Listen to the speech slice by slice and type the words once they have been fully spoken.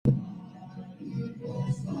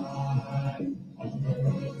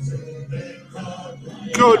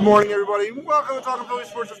Good morning, everybody. Welcome to Talking Philly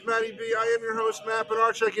Sports with Matty B. I am your host, Matt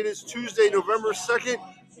Benarchek. It is Tuesday, November 2nd,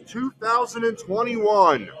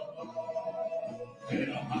 2021.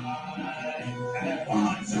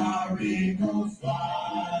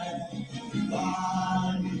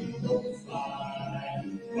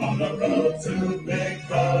 On the road to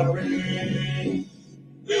victory.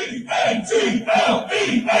 VNTLES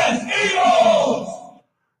Eagles!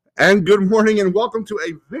 And good morning and welcome to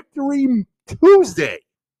a Victory Tuesday.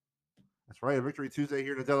 That's right, a Victory Tuesday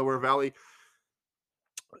here in the Delaware Valley.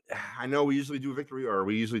 I know we usually do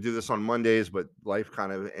this on Mondays, but life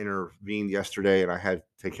kind of intervened yesterday and I had to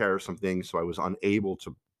take care of some things, so I was unable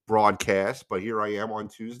to broadcast, but here I am on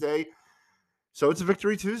Tuesday. So it's a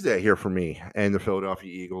Victory Tuesday here for me and the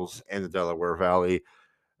Philadelphia Eagles and the Delaware Valley.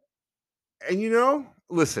 And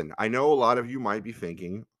listen, I know a lot of you might be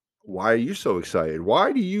thinking, why are you so excited?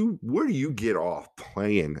 Where do you get off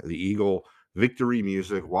playing the Eagle victory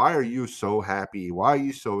music? Why are you so happy? Why are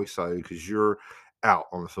you so excited? Because you're out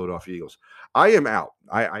on the Philadelphia Eagles. I am out.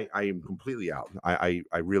 I am completely out. I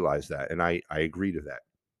realize that, and I agree to that.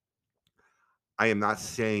 I am not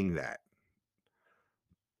saying that.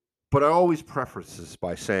 But I always preface this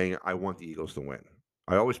by saying I want the Eagles to win.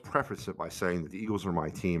 I always preface it by saying that the Eagles are my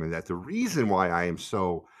team and that the reason why I am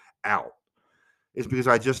so out is because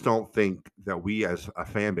I just don't think that we as a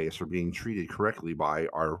fan base are being treated correctly by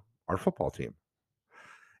our football team.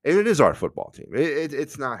 And it is our football team.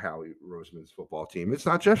 It's not Howie Roseman's football team. It's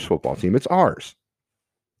not Jeff's football team. It's ours.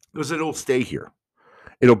 Because it'll stay here.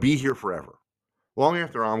 It'll be here forever. Long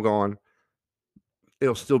after I'm gone,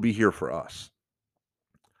 it'll still be here for us.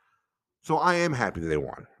 So I am happy that they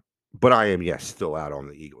won. But I am, yes, still out on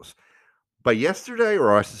the Eagles. But yesterday,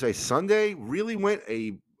 or I should say Sunday, really went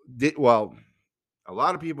a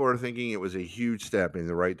lot of people are thinking it was a huge step in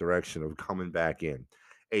the right direction of coming back in.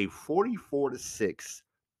 A 44-6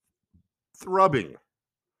 throttling,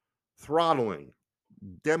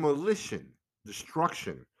 demolition,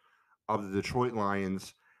 destruction of the Detroit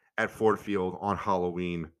Lions at Ford Field on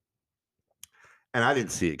Halloween. And I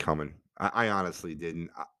didn't see it coming. I honestly didn't.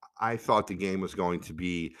 I thought the game was going to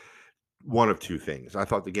be one of two things. I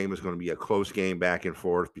thought the game was going to be a close game back and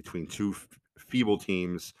forth between two feeble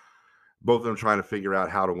teams, both of them trying to figure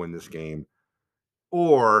out how to win this game.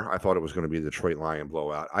 Or I thought it was going to be a Detroit Lion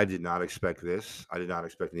blowout. I did not expect this. I did not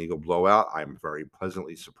expect an Eagle blowout. I'm very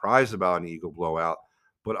pleasantly surprised about an Eagle blowout,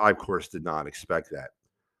 but I, of course, did not expect that.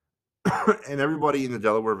 And everybody in the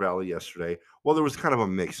Delaware Valley yesterday, well, there was kind of a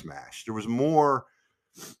mix mash. There was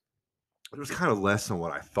kind of less than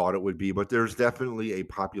what I thought it would be, but there's definitely a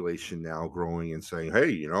population now growing and saying,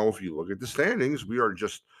 hey, if you look at the standings, we are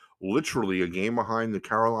just literally a game behind the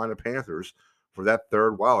Carolina Panthers for that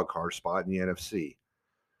third wild card spot in the NFC.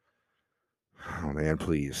 Oh, man,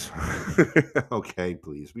 please. Okay,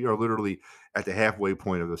 please. We are literally at the halfway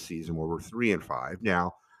point of the season where we're 3-5.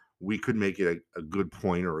 Now, we could make it a good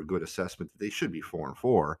point or a good assessment that they should be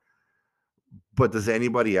 4-4. But does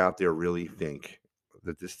anybody out there really think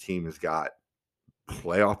that this team has got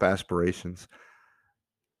playoff aspirations?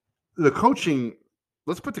 The coaching,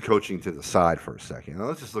 let's put the coaching to the side for a second. Now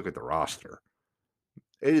let's just look at the roster.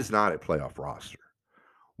 It is not a playoff roster.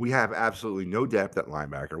 We have absolutely no depth at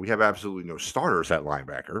linebacker. We have absolutely no starters at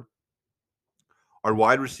linebacker. Our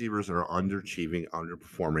wide receivers are underachieving,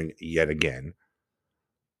 underperforming yet again.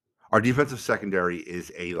 Our defensive secondary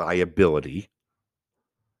is a liability.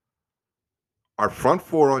 Our front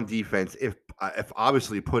four on defense, if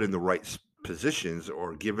obviously put in the right positions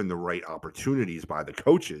or given the right opportunities by the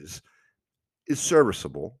coaches, is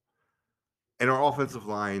serviceable. And our offensive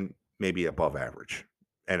line may be above average,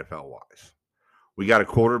 NFL-wise. We got a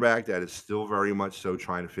quarterback that is still very much so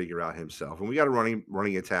trying to figure out himself. And we got a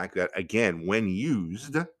running attack that, again, when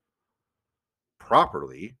used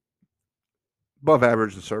properly, above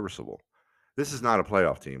average and serviceable. This is not a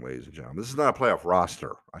playoff team, ladies and gentlemen. This is not a playoff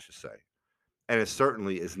roster, I should say. And it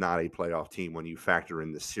certainly is not a playoff team when you factor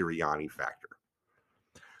in the Sirianni factor.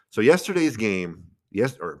 So yesterday's game,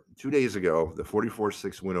 2 days ago, the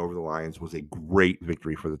 44-6 win over the Lions was a great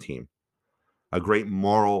victory for the team. A great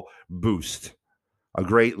moral boost. A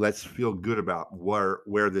great let's feel good about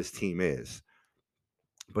where this team is.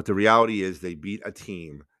 But the reality is they beat a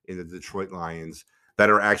team in the Detroit Lions that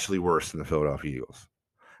are actually worse than the Philadelphia Eagles.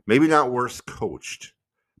 Maybe not worse coached,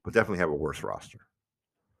 but definitely have a worse roster.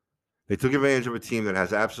 They took advantage of a team that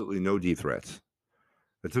has absolutely no deep threats.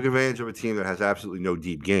 They took advantage of a team that has absolutely no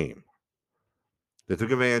deep game. They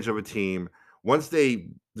took advantage of a team, once they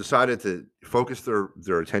decided to focus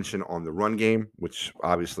their attention on the run game, which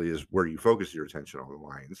obviously is where you focus your attention on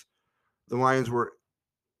the Lions were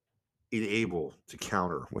able to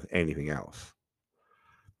counter with anything else.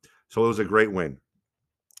 So it was a great win,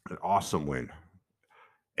 an awesome win,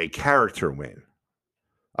 a character win,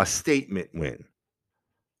 a statement win,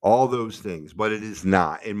 all those things. But it is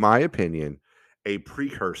not, in my opinion, a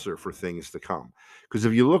precursor for things to come. Because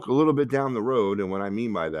if you look a little bit down the road, and what I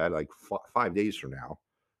mean by that, like 5 days from now,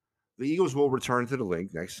 the Eagles will return to the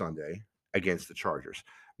Link next Sunday against the Chargers.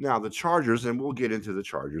 Now, the Chargers, and we'll get into the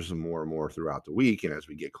Chargers and more throughout the week and as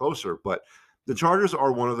we get closer, but the Chargers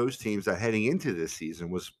are one of those teams that heading into this season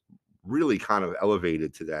was really kind of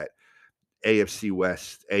elevated to that AFC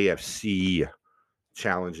West, AFC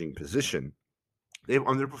challenging position. They've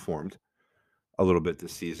underperformed a little bit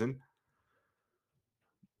this season.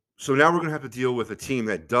 So now we're going to have to deal with a team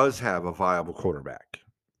that does have a viable quarterback.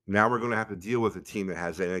 Now we're going to have to deal with a team that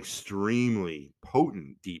has an extremely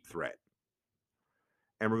potent deep threat.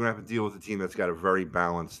 And we're going to have to deal with a team that's got a very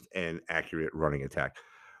balanced and accurate running attack.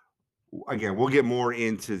 Again, we'll get more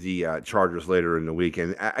into the Chargers later in the week.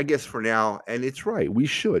 And I guess for now, and it's right, we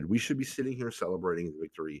should be sitting here celebrating the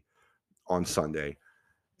victory on Sunday.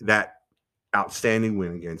 That outstanding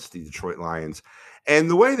win against the Detroit Lions and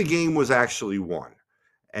the way the game was actually won.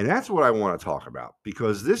 And that's what I want to talk about,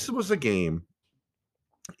 because this was a game,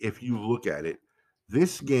 if you look at it,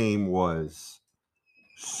 this game was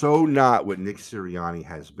so not what Nick Sirianni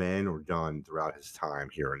has been or done throughout his time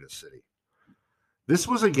here in the city. This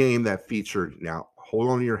was a game that featured, now hold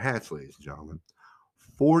on to your hats, ladies and gentlemen,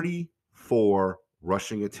 44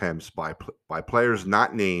 rushing attempts by players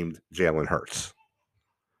not named Jalen Hurts.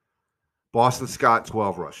 Boston Scott,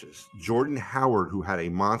 12 rushes. Jordan Howard, who had a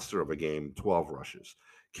monster of a game, 12 rushes.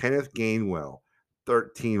 Kenneth Gainwell,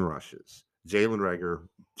 13 rushes. Jalen Reagor,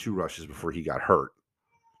 2 rushes before he got hurt.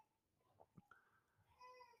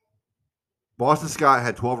 Boston Scott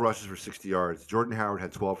had 12 rushes for 60 yards. Jordan Howard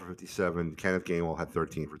had 12 for 57. Kenneth Gainwell had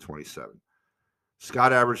 13 for 27.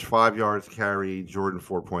 Scott averaged 5 yards carry. Jordan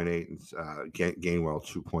 4.8 and Gainwell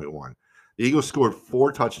 2.1. The Eagles scored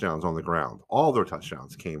 4 touchdowns on the ground. All their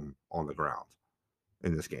touchdowns came on the ground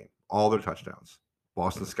in this game. All their touchdowns.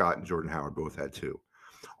 Boston Scott and Jordan Howard both had 2.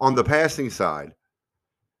 On the passing side,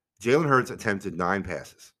 Jalen Hurts attempted 9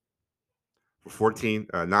 passes for 9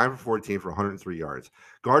 for 14 for 103 yards.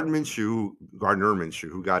 Gardner Minshew,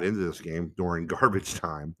 who got into this game during garbage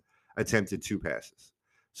time, attempted 2 passes.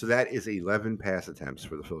 So that is 11 pass attempts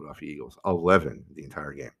for the Philadelphia Eagles. 11 the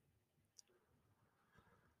entire game.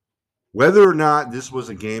 Whether or not this was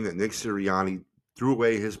a game that Nick Sirianni threw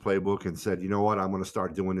away his playbook and said, you know what, I'm going to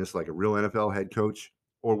start doing this like a real NFL head coach,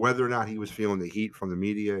 or whether or not he was feeling the heat from the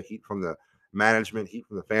media, heat from the management, heat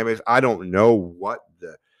from the fan base, I don't know what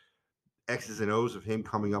the X's and O's of him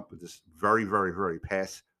coming up with this very, very, very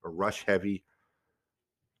pass or rush heavy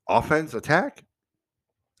offense attack.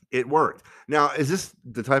 It worked. Now, is this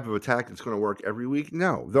the type of attack that's going to work every week?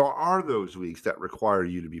 No. There are those weeks that require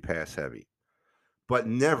you to be pass heavy, but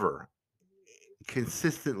never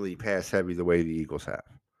consistently pass heavy the way the Eagles have.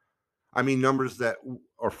 I mean, numbers that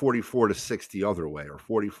are 44-6 the other way or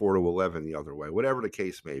 44-11 the other way, whatever the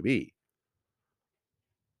case may be.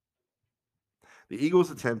 The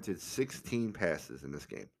Eagles attempted 16 passes in this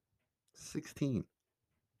game. 16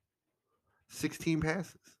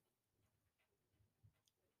 passes.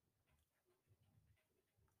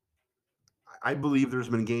 I believe there's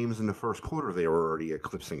been games in the first quarter they were already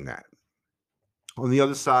eclipsing that. On the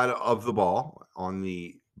other side of the ball, on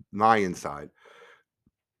the Lions side,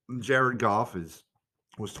 Jared Goff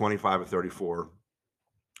was 25 of 34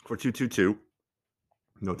 for 222.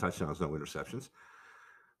 No touchdowns, no interceptions.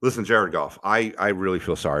 Listen, Jared Goff, I really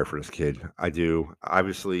feel sorry for this kid. I do.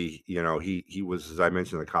 Obviously, he was, as I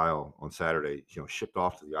mentioned to Kyle on Saturday, shipped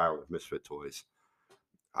off to the island of misfit toys.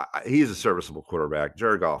 He is a serviceable quarterback.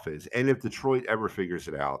 Jared Goff is. And if Detroit ever figures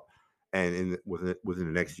it out and within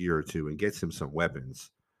the next year or two and gets him some weapons,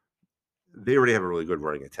 they already have a really good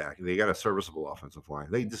running attack. They got a serviceable offensive line.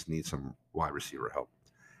 They just need some wide receiver help.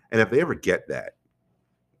 And if they ever get that,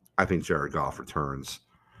 I think Jared Goff returns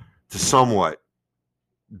to somewhat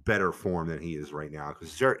better form than he is right now,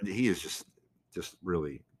 because he is just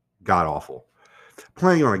really god-awful.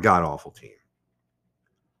 Playing on a god-awful team.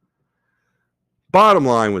 Bottom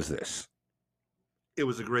line was this. It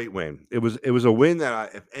was a great win. It was a win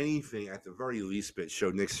that, if anything, at the very least bit,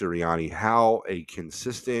 showed Nick Sirianni how a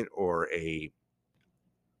consistent or a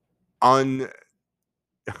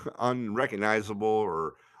unrecognizable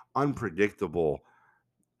or unpredictable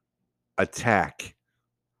attack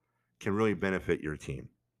can really benefit your team.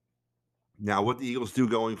 Now, what the Eagles do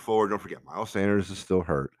going forward, don't forget, Miles Sanders is still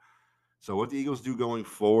hurt. So what the Eagles do going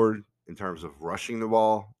forward in terms of rushing the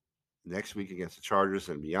ball next week against the Chargers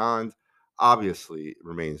and beyond, obviously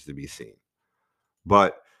remains to be seen.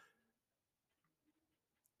 But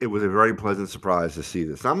it was a very pleasant surprise to see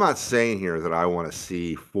this. I'm not saying here that I want to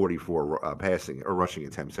see 44 passing or rushing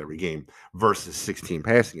attempts every game versus 16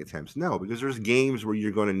 passing attempts. No, because there's games where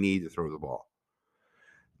you're going to need to throw the ball.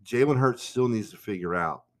 Jalen Hurts still needs to figure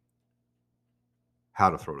out how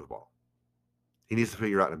to throw the ball. He needs to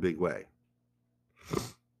figure out in a big way.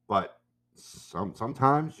 But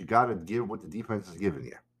sometimes you got to give what the defense is giving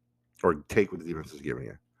you, or take what the defense is giving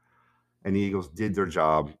you. And the Eagles did their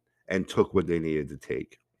job and took what they needed to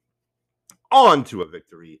take. On to a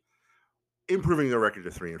victory, improving their record to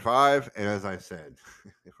 3-5. And as I said,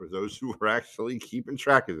 for those who are actually keeping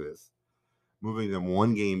track of this, moving them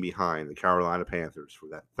one game behind the Carolina Panthers for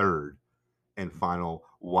that third and final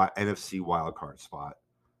NFC wildcard spot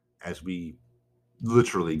as we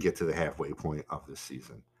literally get to the halfway point of this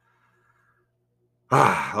season.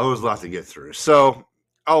 That was a lot to get through. So,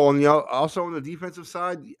 and also on the defensive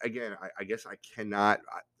side, again, I guess I cannot,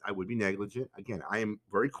 I would be negligent. Again, I am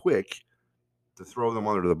very quick to throw them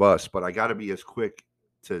under the bus, but I got to be as quick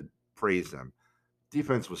to praise them.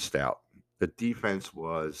 Defense was stout. The defense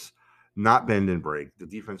was not bend and break. The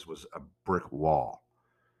defense was a brick wall.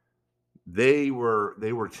 They were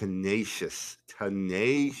tenacious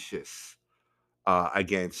against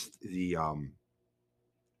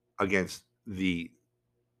the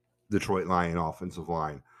Detroit Lion offensive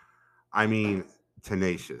line. I mean,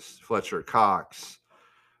 tenacious. Fletcher Cox,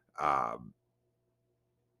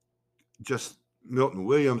 just Milton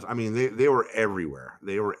Williams. I mean, they were everywhere.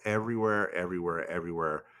 They were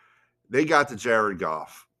everywhere. They got to Jared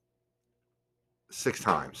Goff 6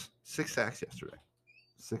 times. 6 sacks yesterday.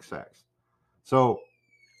 6 sacks. So,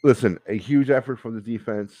 listen, a huge effort from the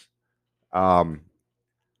defense.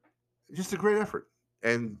 Just a great effort.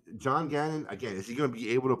 And John Gannon, again, is he going to be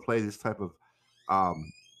able to play this type of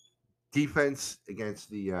defense against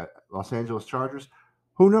the Los Angeles Chargers?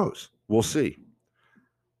 Who knows? We'll see.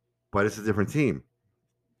 But it's a different team.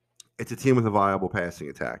 It's a team with a viable passing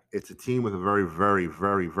attack. It's a team with a very, very,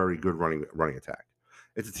 very, very good running attack.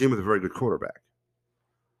 It's a team with a very good quarterback.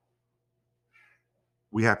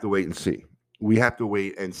 We have to wait and see.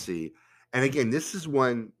 And again, this is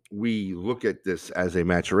when we look at this as a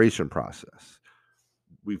maturation process.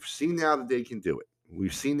 We've seen now that they can do it.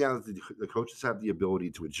 We've seen now that the coaches have the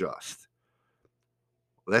ability to adjust.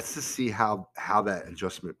 Let's just see how that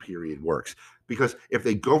adjustment period works. Because if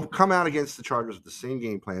they come out against the Chargers with the same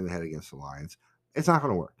game plan they had against the Lions, it's not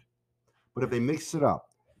going to work. But if they mix it up,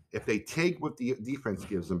 if they take what the defense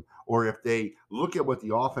gives them, or if they look at what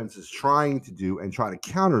the offense is trying to do and try to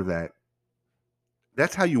counter that,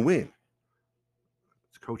 that's how you win.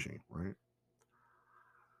 It's coaching, right?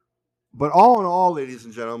 But all in all, ladies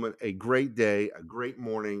and gentlemen, a great day, a great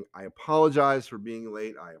morning. I apologize for being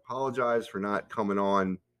late. I apologize for not coming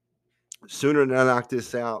on sooner than I knocked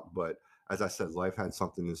this out. But as I said, life had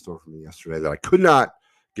something in store for me yesterday that I could not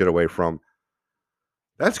get away from.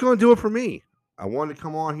 That's going to do it for me. I wanted to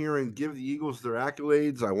come on here and give the Eagles their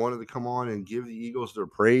accolades. I wanted to come on and give the Eagles their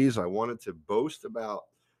praise. I wanted to boast about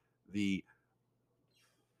the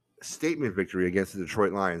statement victory against the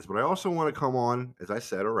Detroit Lions. But I also want to come on, as I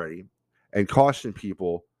said already, and caution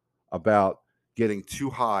people about getting too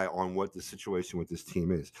high on what the situation with this team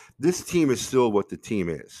is. This team is still what the team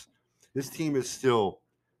is. This team is still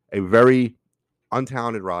a very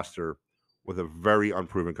untalented roster with a very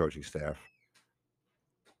unproven coaching staff.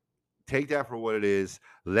 Take that for what it is.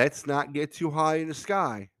 Let's not get too high in the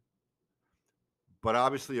sky. But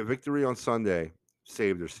obviously, a victory on Sunday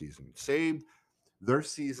saved their season. Saved their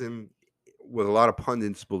season with a lot of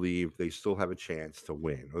pundits believe they still have a chance to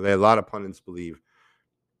win. Or a lot of pundits believe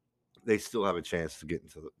they still have a chance to get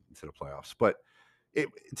into the playoffs. But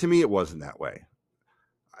to me, it wasn't that way.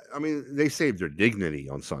 I mean, they saved their dignity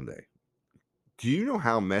on Sunday. Do you know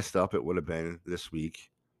how messed up it would have been this week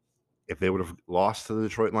if they would have lost to the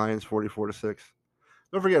Detroit Lions 44-6?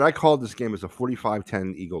 Don't forget, I called this game as a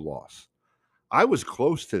 45-10 Eagle loss. I was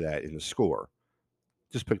close to that in the score.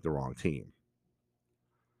 Just picked the wrong team.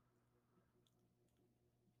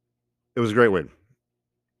 It was a great win.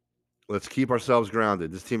 Let's keep ourselves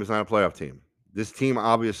grounded. This team is not a playoff team. This team,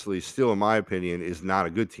 obviously, still, in my opinion, is not a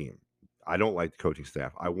good team. I don't like the coaching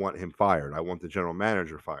staff. I want him fired. I want the general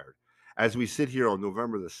manager fired. As we sit here on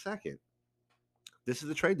November the 2nd, this is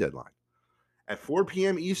the trade deadline. At 4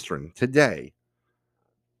 p.m. Eastern today,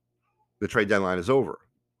 the trade deadline is over.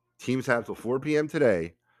 Teams have till 4 p.m.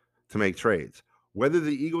 today to make trades. Whether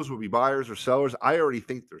the Eagles will be buyers or sellers, I already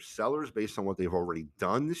think they're sellers based on what they've already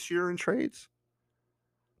done this year in trades.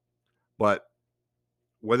 But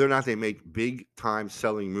whether or not they make big-time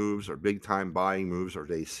selling moves or big-time buying moves, or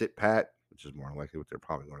they sit pat, which is more than likely what they're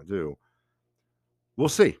probably going to do. We'll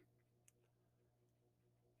see.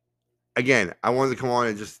 Again, I wanted to come on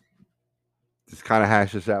and just kind of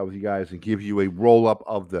hash this out with you guys and give you a roll up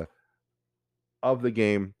of the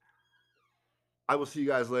game. I will see you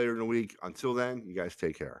guys later in the week. Until then, you guys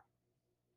take care.